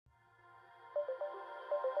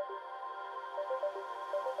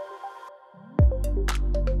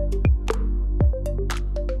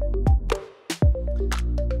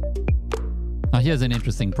here's an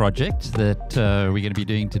interesting project that we're going to be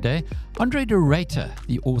doing today. Andre de Ruyter,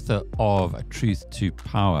 the author of Truth to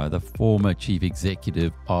Power, the former chief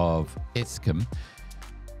executive of Eskom,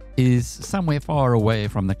 is somewhere far away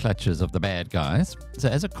from the clutches of the bad guys. So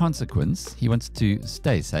as a consequence, he wants to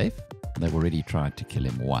stay safe. They've already tried to kill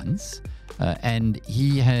him once. And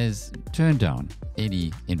he has turned down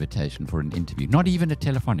any invitation for an interview, not even a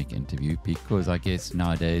telephonic interview, because I guess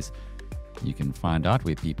nowadays you can find out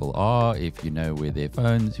where people are if you know where their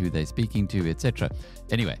phones, who they're speaking to, etc.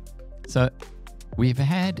 Anyway, so we've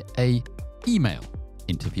had a email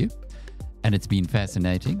interview, and it's been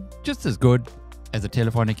fascinating, just as good as a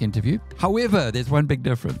telephonic interview. However, there's one big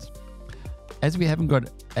difference. As we haven't got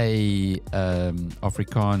a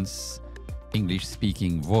Afrikaans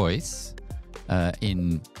English-speaking voice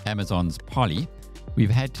in Amazon's Polly, we've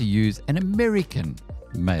had to use an American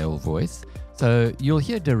male voice. So you'll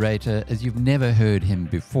hear de Ruyter as you've never heard him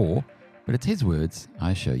before, but it's his words,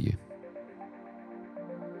 I show you.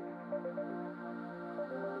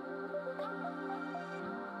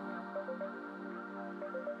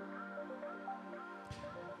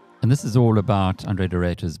 And this is all about Andre de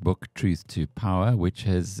Ruyter's book, Truth to Power, which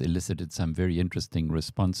has elicited some very interesting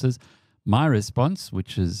responses. My response,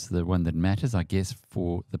 which is the one that matters, I guess,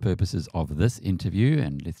 for the purposes of this interview,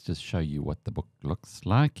 and let's just show you what the book looks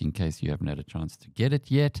like in case you haven't had a chance to get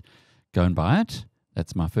it yet. Go and buy it.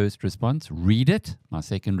 That's my first response. Read it, my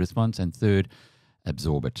second response. And third,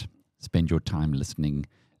 absorb it. Spend your time listening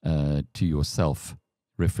to yourself,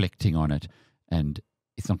 reflecting on it. And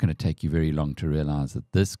it's not going to take you very long to realize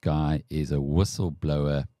that this guy is a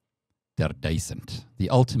whistleblower der duizend,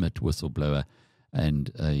 the ultimate whistleblower,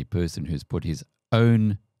 and a person who's put his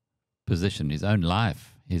own position, his own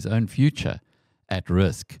life, his own future at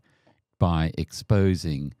risk by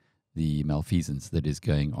exposing the malfeasance that is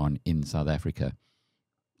going on in South Africa.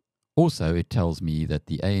 Also, it tells me that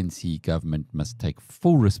the ANC government must take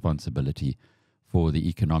full responsibility for the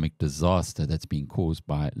economic disaster that's been caused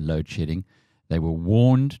by load shedding. They were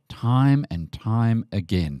warned time and time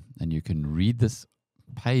again, and you can read this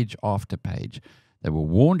page after page. They were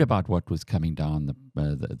warned about what was coming down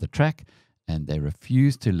the track, and they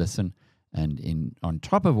refused to listen. And on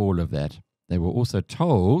top of all of that, they were also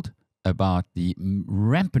told about the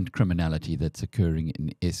rampant criminality that's occurring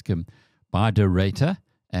in Eskom by de Ruyter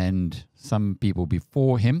and some people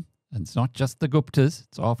before him. And it's not just the Guptas,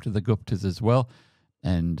 it's after the Guptas as well.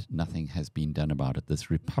 And nothing has been done about it.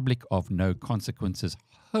 This republic of no consequences.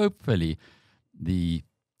 Hopefully, the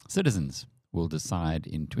citizens will decide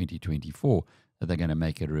in 2024 that they're going to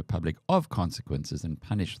make it a republic of consequences and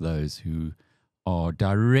punish those who are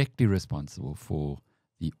directly responsible for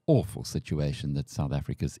the awful situation that South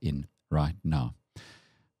Africa's in right now.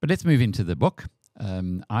 But let's move into the book.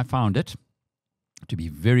 I found it to be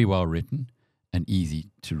very well written and easy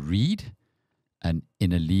to read and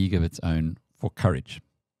in a league of its own for courage.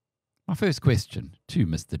 My first question to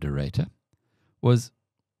Mr. de Ruyter was,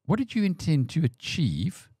 what did you intend to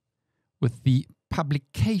achieve with the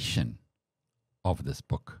publication of this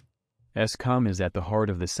book? Eskom is at the heart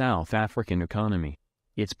of the South African economy.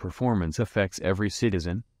 Its performance affects every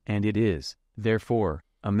citizen, and it is, therefore,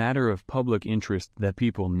 a matter of public interest that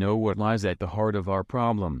people know what lies at the heart of our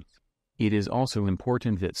problems. It is also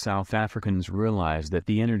important that South Africans realize that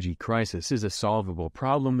the energy crisis is a solvable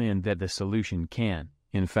problem and that the solution can,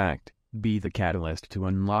 in fact, be the catalyst to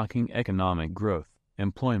unlocking economic growth,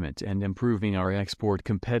 employment, and improving our export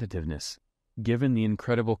competitiveness. Given the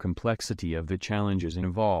incredible complexity of the challenges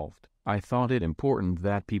involved, I thought it important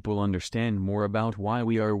that people understand more about why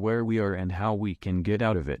we are where we are and how we can get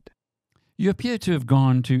out of it. You appear to have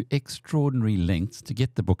gone to extraordinary lengths to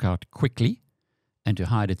get the book out quickly and to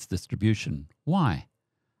hide its distribution. Why?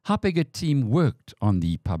 How big a team worked on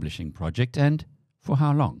the publishing project, and for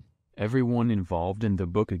how long? Everyone involved in the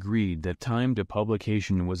book agreed that time to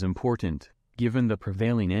publication was important, given the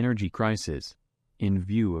prevailing energy crisis. In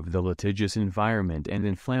view of the litigious environment and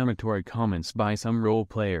inflammatory comments by some role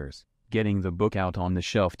players, getting the book out on the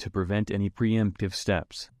shelf to prevent any preemptive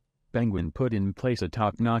steps. Penguin put in place a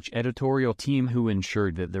top-notch editorial team who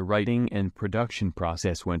ensured that the writing and production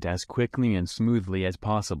process went as quickly and smoothly as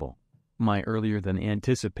possible. My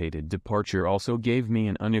earlier-than-anticipated departure also gave me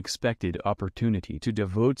an unexpected opportunity to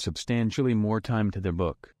devote substantially more time to the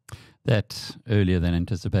book. That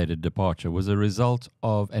earlier-than-anticipated departure was a result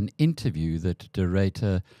of an interview that de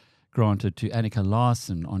Ruyter granted to Annika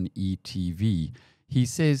Larsen on ETV. He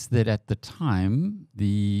says that at the time,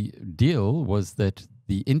 the deal was that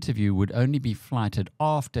the interview would only be flighted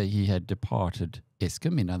after he had departed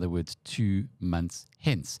Eskom, in other words, 2 months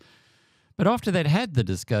hence. But after they'd had the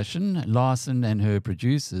discussion, Larson and her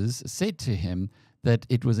producers said to him that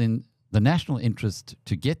it was in the national interest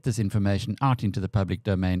to get this information out into the public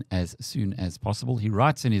domain as soon as possible. He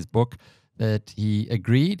writes in his book that he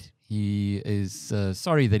agreed. He is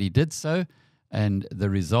sorry that he did so. And the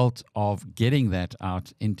result of getting that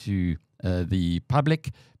out into the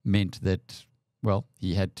public meant that, well,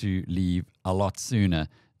 he had to leave a lot sooner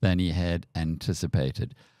than he had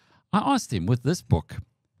anticipated. I asked him, with this book,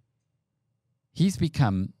 he's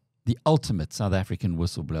become the ultimate South African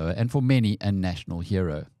whistleblower and for many a national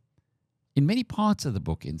hero. In many parts of the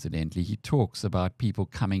book, incidentally, he talks about people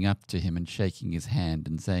coming up to him and shaking his hand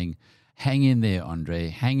and saying, "Hang in there, Andre,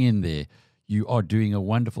 hang in there. You are doing a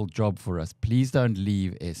wonderful job for us. Please don't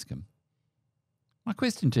leave Eskom." My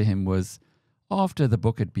question to him was, after the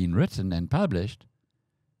book had been written and published,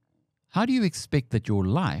 how do you expect that your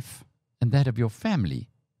life and that of your family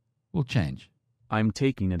will change? I'm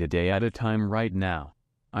taking it a day at a time right now.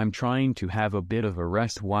 I'm trying to have a bit of a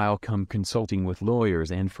rest while consulting with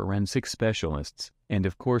lawyers and forensic specialists, and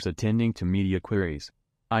of course attending to media queries.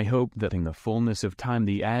 I hope that in the fullness of time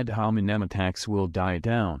the ad hominem attacks will die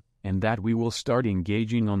down, and that we will start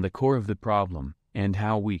engaging on the core of the problem, and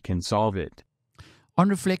how we can solve it. On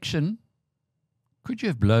reflection, could you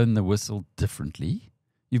have blown the whistle differently?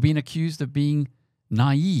 You've been accused of being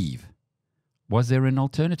naive. Was there an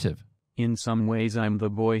alternative? In some ways I'm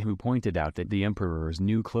the boy who pointed out that the emperor's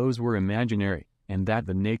new clothes were imaginary, and that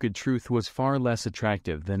the naked truth was far less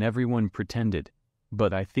attractive than everyone pretended.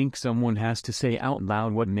 But I think someone has to say out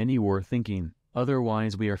loud what many were thinking,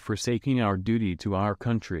 otherwise we are forsaking our duty to our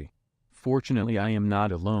country. Fortunately I am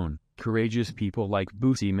not alone. Courageous people like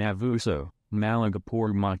Busi Mavuso,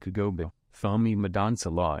 Malagapur Makagoba, Thami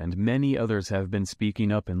Madonsela and many others have been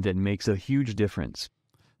speaking up, and that makes a huge difference.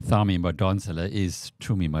 Thami Madonsela is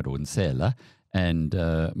Tumi Madonsela, and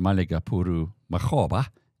Malagapuru Makgoba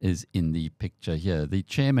is in the picture here. The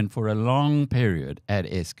chairman for a long period at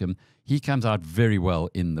Eskom. He comes out very well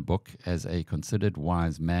in the book as a considered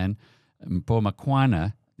wise man. Mpho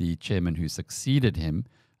Makwana, the chairman who succeeded him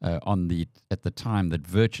at the time that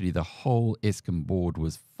virtually the whole Eskom board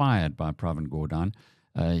was fired by Pravin Gordhan,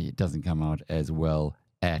 it doesn't come out as well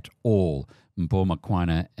at all. Mpho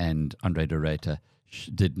Makwana and Andre de Ruyter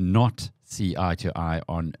did not see eye to eye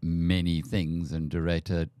on many things, and de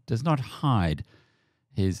Ruyter does not hide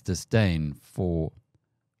his disdain for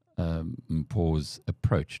Mpho's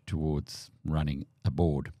approach towards running a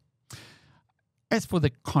board. As for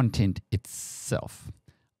the content itself,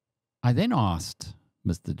 I then asked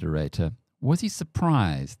Mr. de Ruyter, was he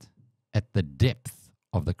surprised at the depth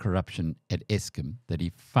of the corruption at Eskom that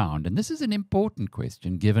he found? And this is an important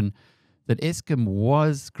question, given that Eskom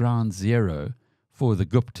was ground zero for the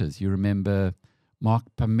Guptas. You remember Mark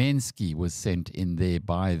Pamensky was sent in there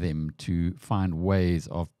by them to find ways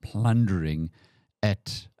of plundering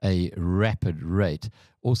at a rapid rate.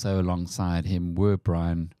 Also alongside him were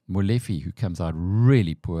Brian Molefe, who comes out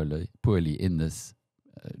really poorly in this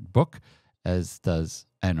book, as does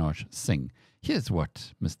Anoj Singh. Here's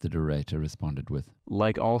what Mr. de Ruyter responded with.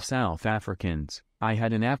 Like all South Africans, I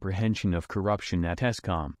had an apprehension of corruption at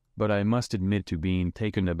Eskom, but I must admit to being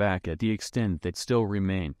taken aback at the extent that still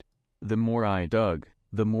remained. The more I dug,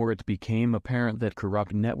 the more it became apparent that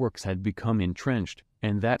corrupt networks had become entrenched,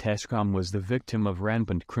 and that Eskom was the victim of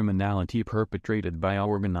rampant criminality perpetrated by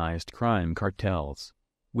organized crime cartels.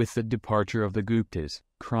 With the departure of the Guptas,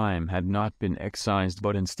 crime had not been excised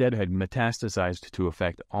but instead had metastasized to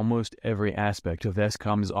affect almost every aspect of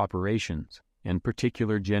Eskom's operations, and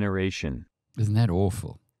particular generation. Isn't that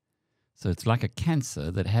awful? So it's like a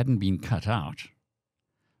cancer that hadn't been cut out,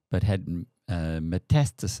 but had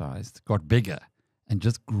metastasized, got bigger, and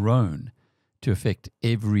just grown to affect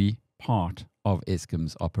every part of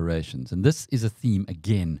Eskom's operations. And this is a theme,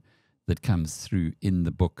 again, that comes through in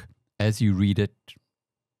the book. As you read it,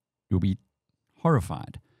 you'll be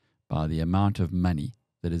horrified by the amount of money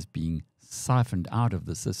that is being siphoned out of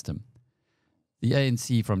the system. The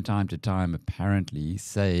ANC from time to time apparently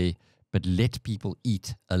say, but let people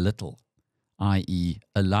eat a little, i.e.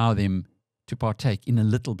 allow them to partake in a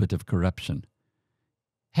little bit of corruption.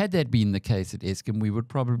 Had that been the case at Eskom, we would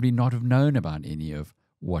probably not have known about any of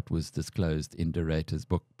what was disclosed in de Ruyter's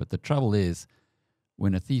book. But the trouble is,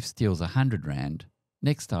 when a thief steals 100 rand,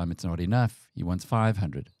 next time it's not enough. He wants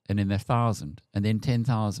 500, and then 1,000, and then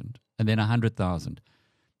 10,000, and then 100,000.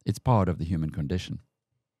 It's part of the human condition.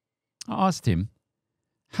 I asked him,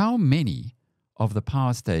 how many of the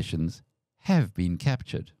power stations have been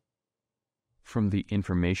captured? From the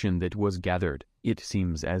information that was gathered, It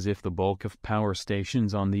seems as if the bulk of power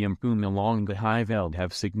stations on the Mpumalanga Highveld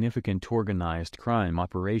have significant organized crime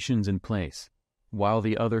operations in place, while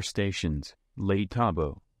the other stations,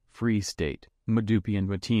 Letabo, Free State, Medupi and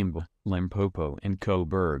Matimba, Limpopo and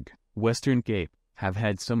Coburg, Western Cape, have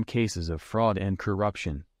had some cases of fraud and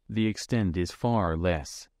corruption. The extent is far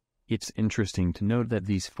less. It's interesting to note that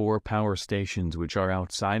these 4 power stations which are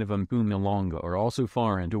outside of Mpumalanga are also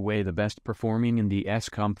far and away the best performing in the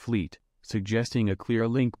Eskom fleet, suggesting a clear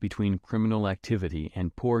link between criminal activity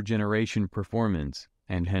and poor generation performance,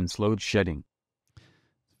 and hence load shedding.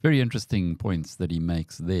 Very interesting points that he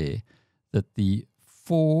makes there, that the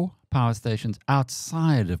 4 power stations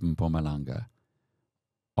outside of Mpumalanga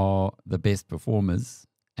are the best performers,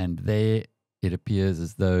 and there it appears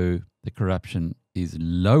as though the corruption is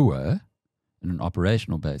lower on an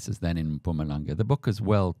operational basis than in Mpumalanga. The book as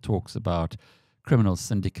well talks about criminal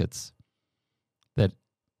syndicates that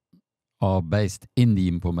are based in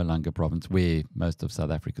the Mpumalanga province, where most of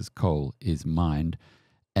South Africa's coal is mined.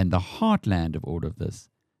 And the heartland of all of this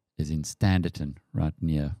is in Standerton, right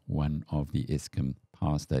near one of the Eskom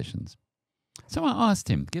power stations. So I asked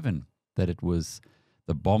him, given that it was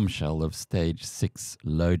the bombshell of stage 6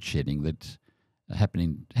 load shedding that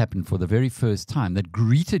happened for the very first time, that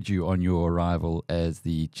greeted you on your arrival as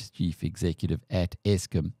the chief executive at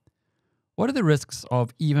Eskom, what are the risks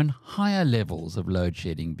of even higher levels of load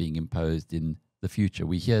shedding being imposed in the future?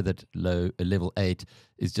 We hear that level 8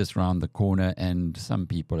 is just round the corner, and some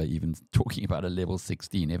people are even talking about a level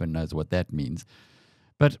 16. Heaven knows what that means.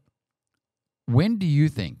 But when do you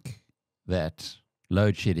think that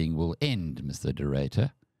load shedding will end, Mr. de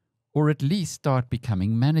Ruyter, or at least start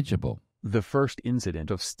becoming manageable? The first incident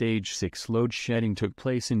of stage 6 load shedding took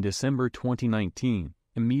place in December 2019,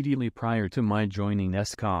 immediately prior to my joining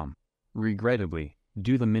Eskom. Regrettably,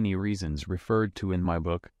 due to the many reasons referred to in my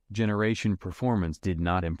book, generation performance did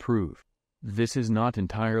not improve. This is not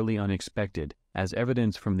entirely unexpected, as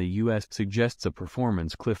evidence from the US suggests a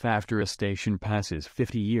performance cliff after a station passes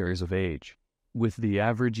 50 years of age. With the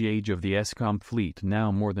average age of the Eskom fleet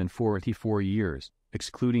now more than 44 years,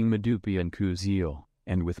 excluding Medupi and Kuzil,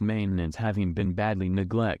 and with maintenance having been badly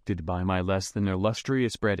neglected by my less than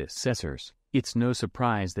illustrious predecessors, it's no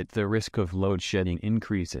surprise that the risk of load shedding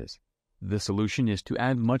increases. The solution is to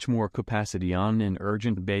add much more capacity on an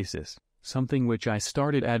urgent basis, something which I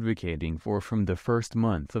started advocating for from the first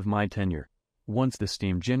month of my tenure. Once the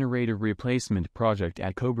steam generator replacement project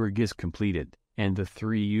at Coburg is completed, and the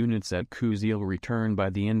 3 units at Kuzil return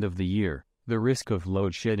by the end of the year, the risk of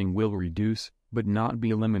load shedding will reduce, but not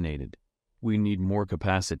be eliminated. We need more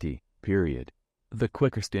capacity, period. The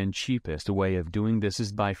quickest and cheapest way of doing this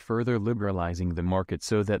is by further liberalizing the market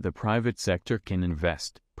so that the private sector can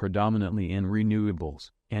invest, predominantly in renewables,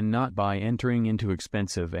 and not by entering into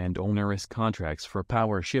expensive and onerous contracts for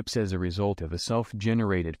power ships as a result of a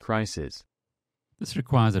self-generated crisis. This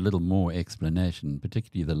requires a little more explanation,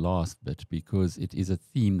 particularly the last bit, because it is a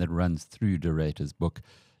theme that runs through de Ruyter's book.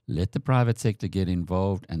 Let the private sector get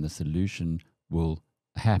involved and the solution will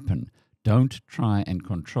happen. Don't try and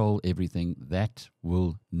control everything. That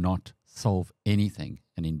will not solve anything.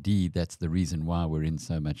 And indeed, that's the reason why we're in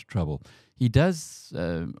so much trouble. He does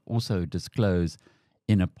also disclose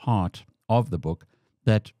in a part of the book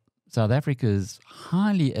that South Africa's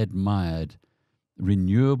highly admired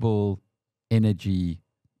renewable energy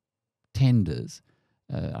tenders,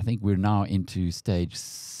 I think we're now into stage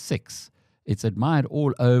 6. It's admired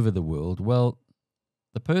all over the world. Well,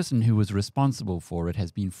 the person who was responsible for it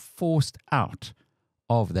has been forced out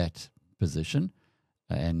of that position,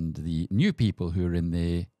 and the new people who are in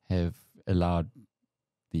there have allowed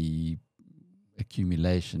the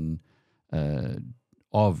accumulation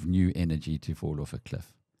of new energy to fall off a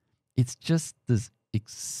cliff. It's just this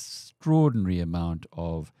extraordinary amount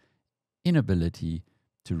of inability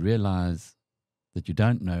to realize that you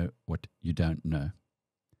don't know what you don't know.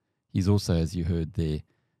 He's also, as you heard there,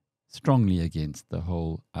 strongly against the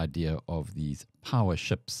whole idea of these power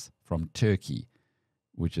ships from Turkey,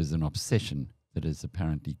 which is an obsession that has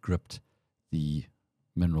apparently gripped the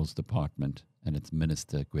Minerals Department and its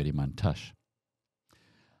minister, Gwede Mantashe.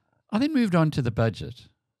 I then moved on to the budget,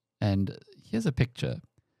 and here's a picture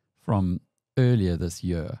from earlier this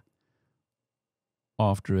year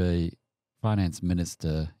after a Finance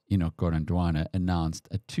Minister, Enoch Godongwana, announced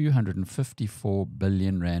a 254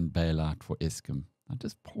 billion rand bailout for Eskom. I'll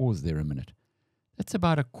just pause there a minute. That's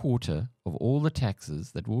about a quarter of all the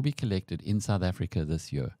taxes that will be collected in South Africa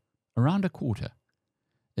this year. Around a quarter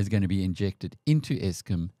is going to be injected into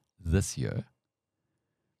Eskom this year.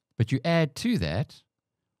 But you add to that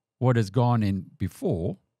what has gone in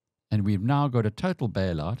before, and we've now got a total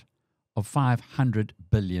bailout of 500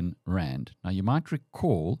 billion rand. Now, you might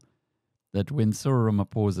recall that when Cyril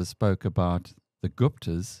Ramaphosa spoke about the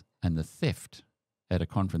Guptas and the theft at a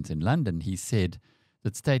conference in London, he said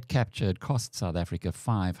that state capture had cost South Africa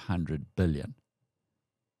 500 billion.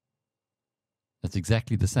 That's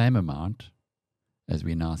exactly the same amount as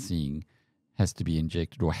we're now seeing has to be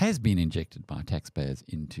injected or has been injected by taxpayers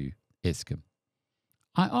into Eskom.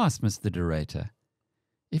 I asked Mr. de Ruyter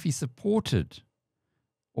if he supported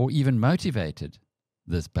or even motivated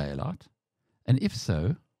this bailout, and if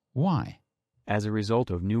so, why? As a result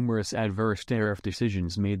of numerous adverse tariff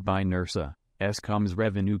decisions made by NERSA, Eskom's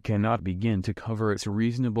revenue cannot begin to cover its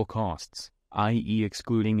reasonable costs, i.e.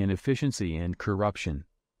 excluding inefficiency and corruption.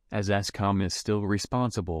 As Eskom is still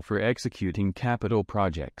responsible for executing capital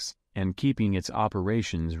projects and keeping its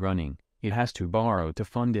operations running, it has to borrow to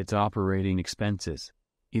fund its operating expenses.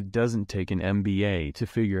 It doesn't take an MBA to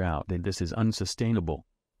figure out that this is unsustainable.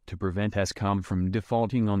 To prevent Eskom from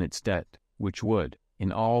defaulting on its debt, which would,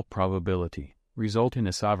 in all probability, result in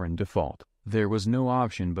a sovereign default, there was no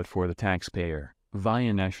option but for the taxpayer,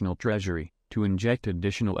 via National Treasury, to inject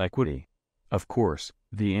additional equity. Of course,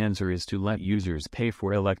 the answer is to let users pay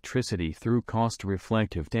for electricity through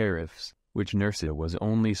cost-reflective tariffs, which NERSA was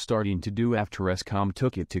only starting to do after Eskom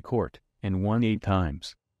took it to court, and won 8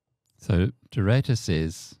 times. So, de Ruyter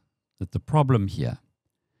says that the problem here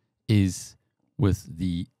is with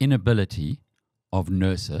the inability of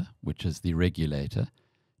NERSA, which is the regulator,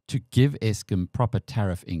 to give Eskom proper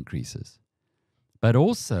tariff increases. But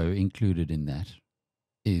also included in that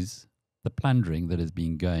is the plundering that has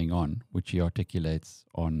been going on, which he articulates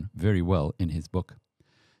on very well in his book.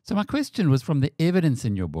 So my question was, from the evidence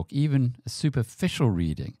in your book, even a superficial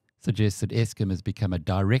reading suggests that Eskom has become a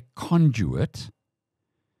direct conduit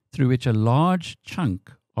through which a large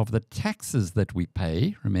chunk of the taxes that we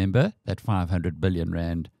pay, remember that 500 billion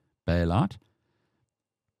rand bailout,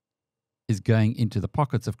 is going into the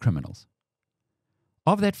pockets of criminals.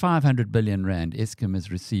 Of that 500 billion rand Eskom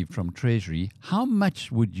has received from Treasury, how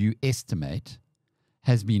much would you estimate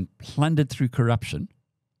has been plundered through corruption,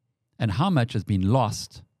 and how much has been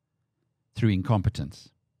lost through incompetence?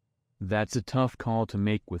 That's a tough call to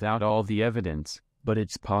make without all the evidence, but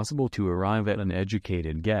it's possible to arrive at an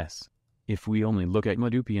educated guess. If we only look at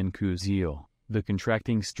Medupi and Kuzil, the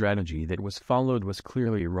contracting strategy that was followed was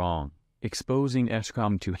clearly wrong, exposing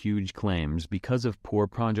Eskom to huge claims because of poor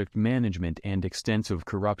project management and extensive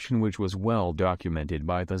corruption, which was well documented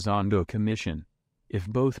by the Zondo Commission. If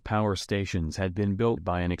both power stations had been built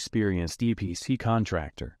by an experienced EPC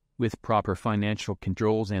contractor, with proper financial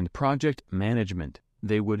controls and project management,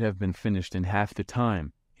 they would have been finished in half the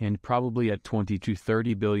time, and probably at 20 to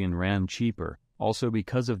 30 billion rand cheaper, also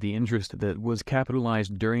because of the interest that was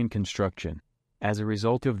capitalized during construction. As a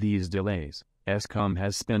result of these delays, Eskom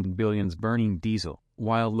has spent billions burning diesel,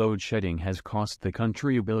 while load shedding has cost the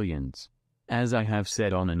country billions. As I have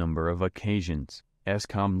said on a number of occasions,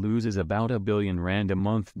 Eskom loses about R1 billion a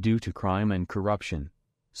month due to crime and corruption.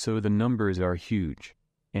 So the numbers are huge.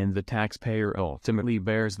 And the taxpayer ultimately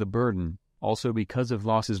bears the burden, also because of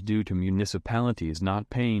losses due to municipalities not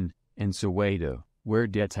paying, and Soweto, where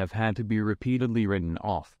debts have had to be repeatedly written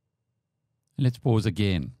off. Let's pause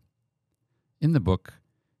again. In the book,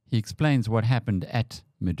 he explains what happened at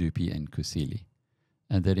Medupi and Kusile,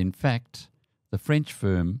 and that in fact, the French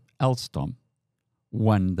firm Alstom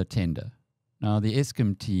won the tender. Now, the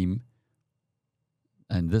Eskom team,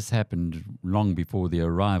 and this happened long before the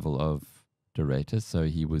arrival of de Ruyter, so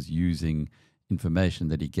he was using information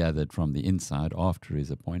that he gathered from the inside after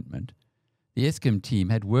his appointment. The Eskom team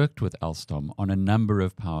had worked with Alstom on a number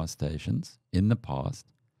of power stations in the past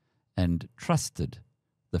and trusted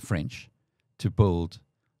the French to build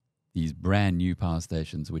these brand new power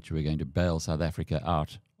stations which were going to bail South Africa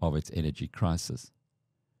out of its energy crisis.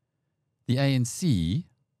 The ANC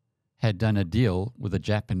had done a deal with a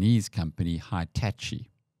Japanese company, Hitachi,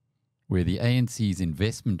 where the ANC's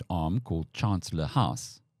investment arm, called Chancellor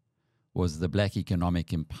House, was the black economic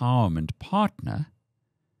empowerment partner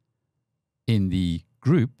in the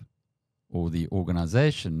group or the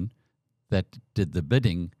organization that did the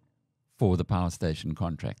bidding for the power station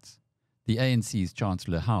contracts. The ANC's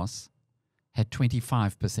Chancellor House had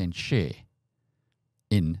 25% share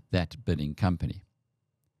in that bidding company.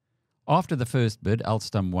 After the first bid,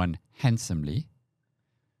 Alstom won handsomely,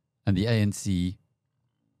 and the ANC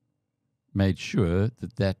made sure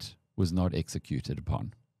that that was not executed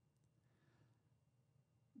upon.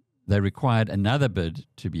 They required another bid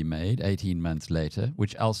to be made 18 months later,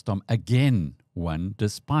 which Alstom again won,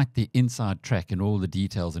 despite the inside track and all the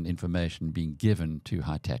details and information being given to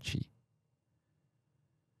Hitachi.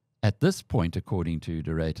 At this point, according to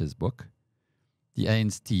de Ruyter's book, the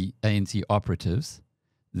ANC operatives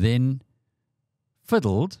then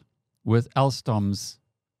fiddled with Alstom's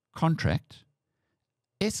contract,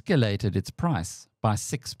 escalated its price by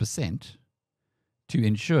 6% to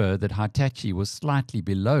ensure that Hitachi was slightly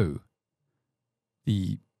below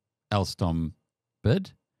the Alstom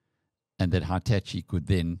bid, and that Hitachi could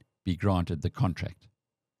then be granted the contract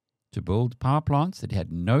to build power plants it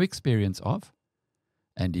had no experience of,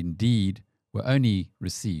 and indeed were only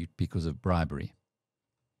received because of bribery.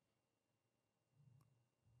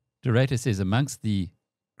 De Ruyter says amongst the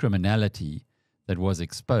criminality that was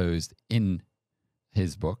exposed in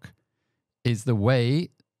his book is the way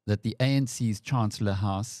that the ANC's Chancellor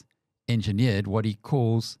House engineered what he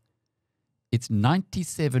calls its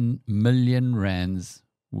 97 million rands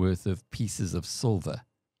worth of pieces of silver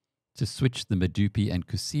to switch the Medupi and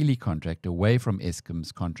Kusile contract away from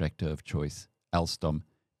Eskom's contractor of choice, Alstom,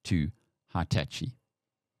 to Hitachi.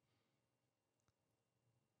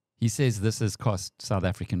 He says this has cost South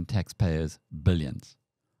African taxpayers billions.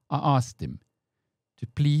 I asked him to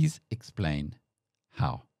please explain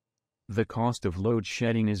how. The cost of load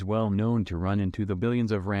shedding is well known to run into the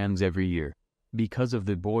billions of rands every year, because of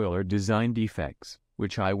the boiler design defects,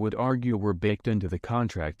 which I would argue were baked into the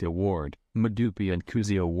contract award. Medupi and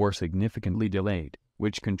Kusile were significantly delayed,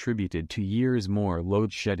 which contributed to years more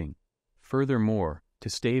load shedding. Furthermore, to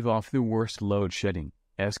stave off the worst load shedding,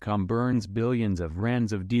 Eskom burns billions of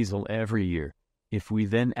rands of diesel every year. If we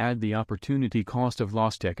then add the opportunity cost of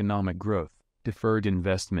lost economic growth, deferred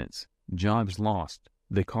investments, jobs lost,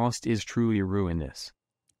 the cost is truly ruinous.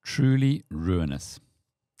 Truly ruinous.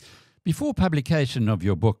 Before publication of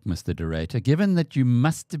your book, Mr. de Ruyter, given that you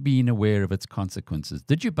must have been aware of its consequences,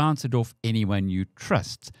 did you bounce it off anyone you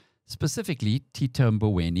trust, specifically Tito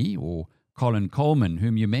Mboweni or Colin Coleman,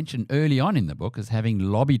 whom you mentioned early on in the book as having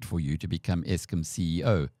lobbied for you to become Eskom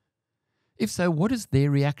CEO? If so, what has their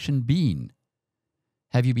reaction been?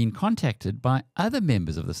 Have you been contacted by other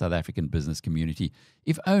members of the South African business community,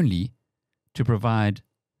 if only to provide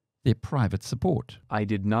their private support? I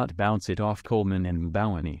did not bounce it off Coleman and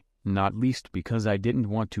Mboweni, not least because I didn't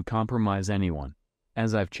want to compromise anyone.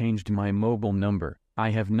 As I've changed my mobile number, I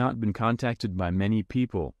have not been contacted by many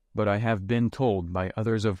people, but I have been told by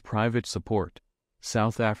others of private support.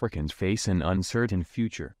 South Africans face an uncertain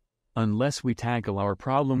future. Unless we tackle our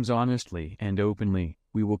problems honestly and openly,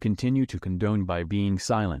 we will continue to condone by being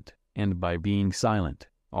silent, and by being silent,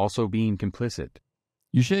 also being complicit.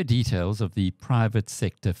 You share details of the private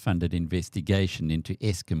sector funded investigation into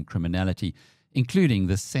Eskom criminality, including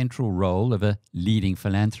the central role of a leading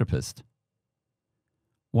philanthropist.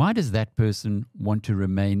 Why does that person want to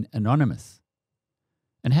remain anonymous?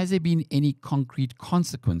 And has there been any concrete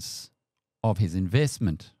consequence of his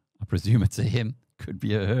investment? I presume it's a him, could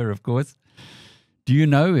be a her, of course. Do you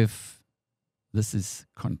know if this is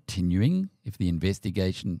continuing, if the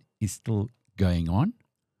investigation is still going on?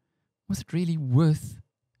 Was it really worth,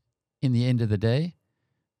 in the end of the day,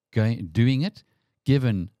 doing it,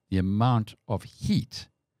 given the amount of heat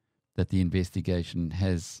that the investigation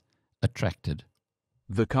has attracted?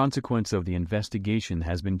 The consequence of the investigation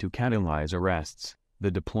has been to catalyze arrests,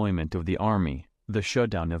 the deployment of the army, the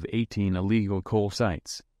shutdown of 18 illegal coal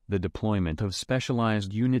sites, the deployment of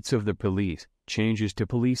specialized units of the police, changes to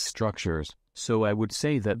police structures, so I would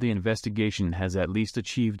say that the investigation has at least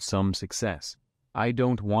achieved some success. I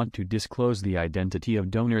don't want to disclose the identity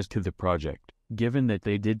of donors to the project, given that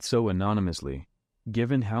they did so anonymously.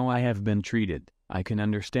 Given how I have been treated, I can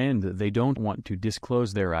understand that they don't want to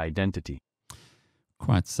disclose their identity.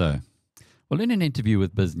 Quite so. Well, in an interview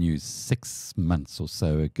with BizNews 6 months or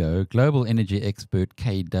so ago, global energy expert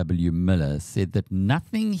K.W. Miller said that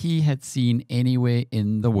nothing he had seen anywhere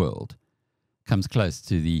in the world comes close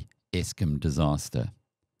to the Eskom disaster.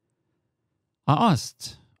 I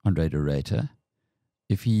asked Andre de Ruyter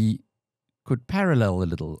if he could parallel a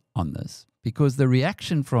little on this, because the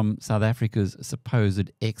reaction from South Africa's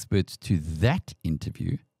supposed experts to that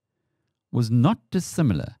interview was not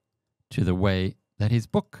dissimilar to the way that his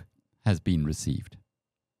book has been received,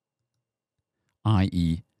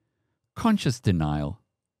 i.e., conscious denial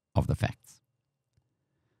of the facts.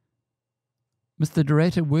 Mr. de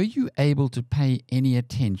Ruyter, were you able to pay any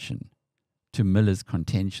attention to Miller's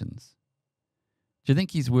contentions? Do you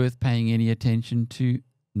think he's worth paying any attention to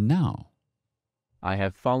now? I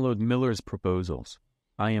have followed Miller's proposals.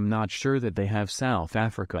 I am not sure that they have South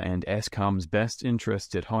Africa and Eskom's best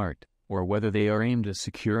interest at heart, or whether they are aimed at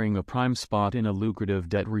securing a prime spot in a lucrative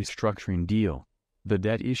debt restructuring deal. The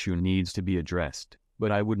debt issue needs to be addressed,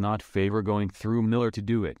 but I would not favor going through Miller to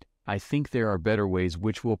do it. I think there are better ways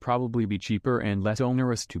which will probably be cheaper and less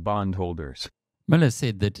onerous to bondholders. Miller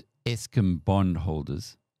said that Eskom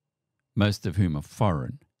bondholders, most of whom are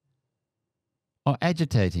foreign, are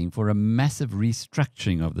agitating for a massive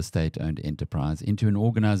restructuring of the state-owned enterprise into an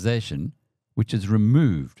organization which is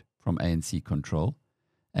removed from ANC control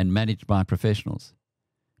and managed by professionals.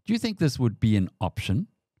 Do you think this would be an option?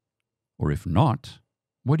 Or if not,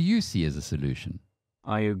 what do you see as a solution?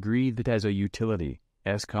 I agree that as a utility,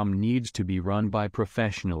 Eskom needs to be run by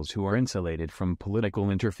professionals who are insulated from political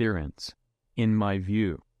interference. In my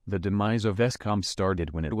view, the demise of Eskom started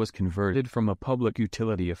when it was converted from a public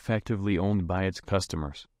utility effectively owned by its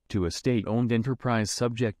customers, to a state-owned enterprise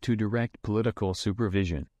subject to direct political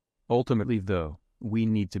supervision. Ultimately though, we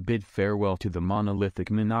need to bid farewell to the monolithic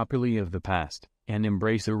monopoly of the past, and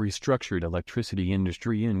embrace a restructured electricity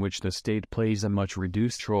industry in which the state plays a much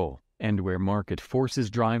reduced role, and where market forces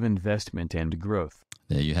drive investment and growth.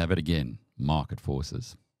 There you have it again, market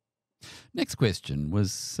forces. Next question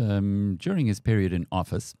was, during his period in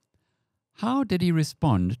office, how did he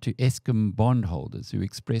respond to Eskom bondholders who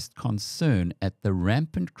expressed concern at the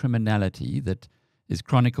rampant criminality that is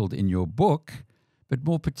chronicled in your book, but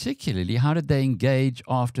more particularly, how did they engage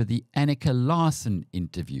after the Annika Larsen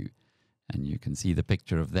interview? And you can see the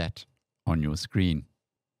picture of that on your screen.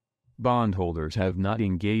 Bondholders have not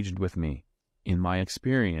engaged with me. In my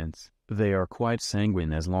experience, they are quite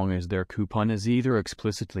sanguine as long as their coupon is either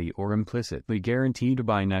explicitly or implicitly guaranteed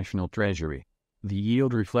by National Treasury. The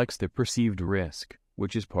yield reflects the perceived risk,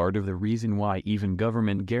 which is part of the reason why even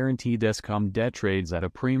government-guaranteed Eskom debt trades at a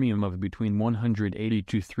premium of between 180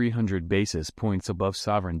 to 300 basis points above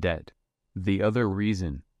sovereign debt. The other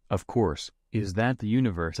reason, of course, is that the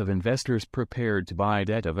universe of investors prepared to buy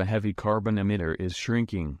debt of a heavy carbon emitter is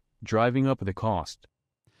shrinking, driving up the cost.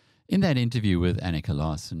 In that interview with Annika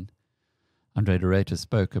Larsen, Andre de Ruyter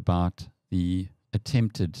spoke about the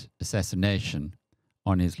attempted assassination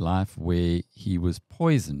on his life where he was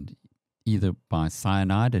poisoned either by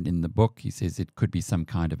cyanide, and in the book he says it could be some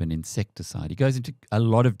kind of an insecticide. He goes into a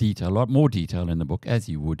lot of detail, a lot more detail in the book, as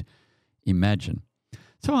you would imagine.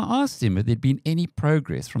 So I asked him if there'd been any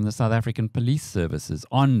progress from the South African police services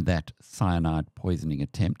on that cyanide poisoning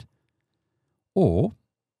attempt, or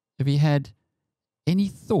if he had any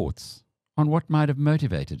thoughts on what might have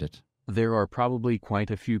motivated it. There are probably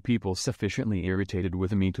quite a few people sufficiently irritated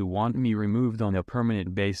with me to want me removed on a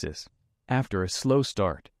permanent basis. After a slow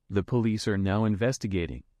start, the police are now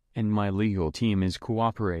investigating, and my legal team is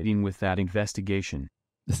cooperating with that investigation.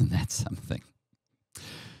 Isn't that something?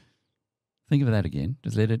 Think of that again.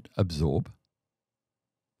 Just let it absorb.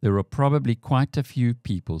 There are probably quite a few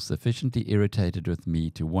people sufficiently irritated with me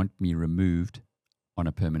to want me removed on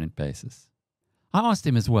a permanent basis. I asked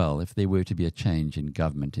him as well if there were to be a change in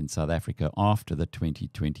government in South Africa after the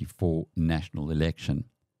 2024 national election.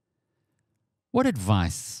 What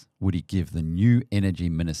advice would he give the new energy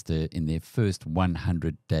minister in their first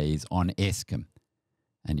 100 days on Eskom?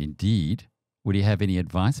 And indeed, would he have any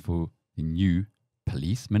advice for the new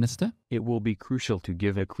police minister? It will be crucial to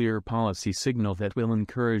give a clear policy signal that will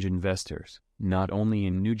encourage investors, not only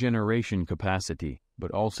in new generation capacity,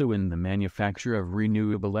 but also in the manufacture of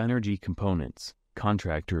renewable energy components,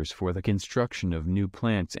 contractors for the construction of new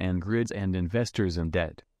plants and grids, and investors in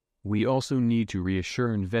debt. We also need to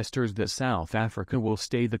reassure investors that South Africa will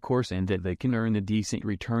stay the course and that they can earn a decent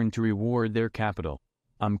return to reward their capital.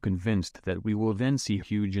 I'm convinced that we will then see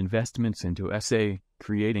huge investments into SA,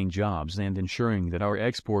 creating jobs and ensuring that our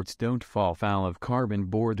exports don't fall foul of carbon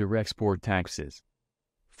border export taxes.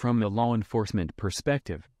 From a law enforcement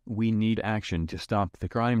perspective, we need action to stop the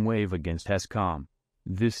crime wave against Eskom.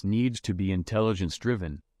 This needs to be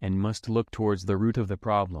intelligence-driven, and must look towards the root of the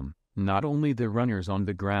problem, not only the runners on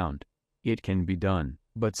the ground. It can be done,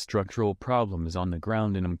 but structural problems on the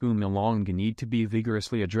ground in Mpumalanga need to be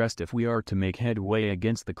vigorously addressed if we are to make headway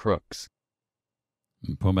against the crooks.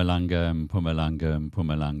 Mpumalanga, Mpumalanga,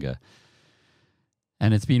 Mpumalanga.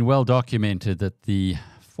 And it's been well documented that the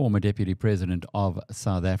former Deputy President of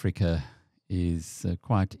South Africa is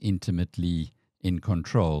quite intimately in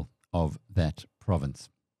control of that province.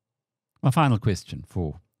 My final question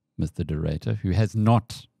for Mr. de Ruyter, who has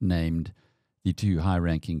not named the two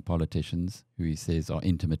high-ranking politicians who he says are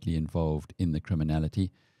intimately involved in the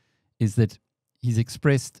criminality, is that he's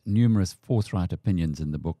expressed numerous forthright opinions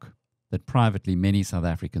in the book that privately many South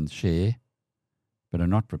Africans share, but are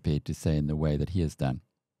not prepared to say in the way that he has done.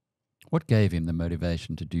 What gave him the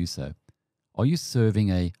motivation to do so? Are you serving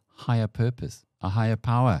a higher purpose, a higher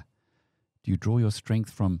power? Do you draw your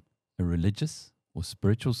strength from a religious or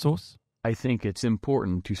spiritual source? I think it's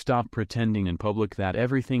important to stop pretending in public that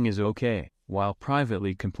everything is okay, while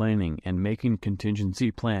privately complaining and making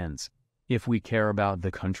contingency plans. If we care about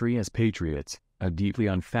the country as patriots, a deeply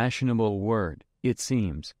unfashionable word, it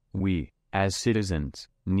seems, we, as citizens,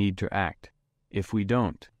 need to act. If we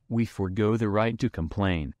don't, we forgo the right to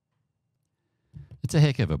complain. It's a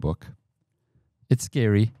heck of a book. It's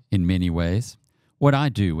scary in many ways. What I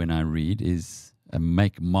do when I read is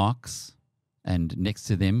make marks and next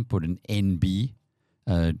to them put an NB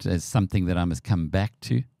as something that I must come back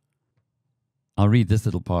to. I'll read this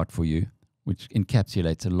little part for you, which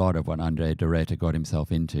encapsulates a lot of what Andre de Ruyter got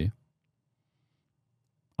himself into.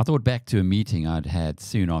 I thought back to a meeting I'd had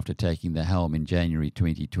soon after taking the helm in January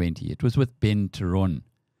 2020. It was with Ben Teron,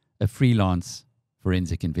 a freelance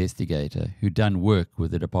forensic investigator who'd done work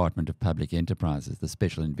with the Department of Public Enterprises, the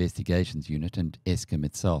Special Investigations Unit, and Eskom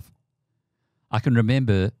itself. I can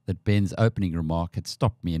remember that Ben's opening remark had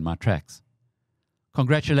stopped me in my tracks.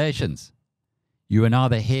 "Congratulations! You are now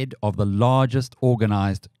the head of the largest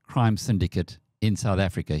organized crime syndicate in South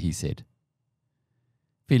Africa," he said.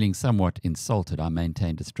 Feeling somewhat insulted, I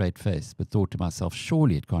maintained a straight face, but thought to myself,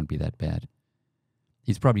 surely it can't be that bad.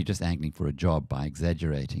 He's probably just angling for a job by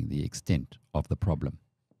exaggerating the extent of the problem.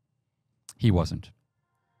 He wasn't.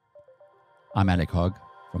 I'm Alec Hogg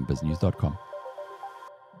from biznews.com.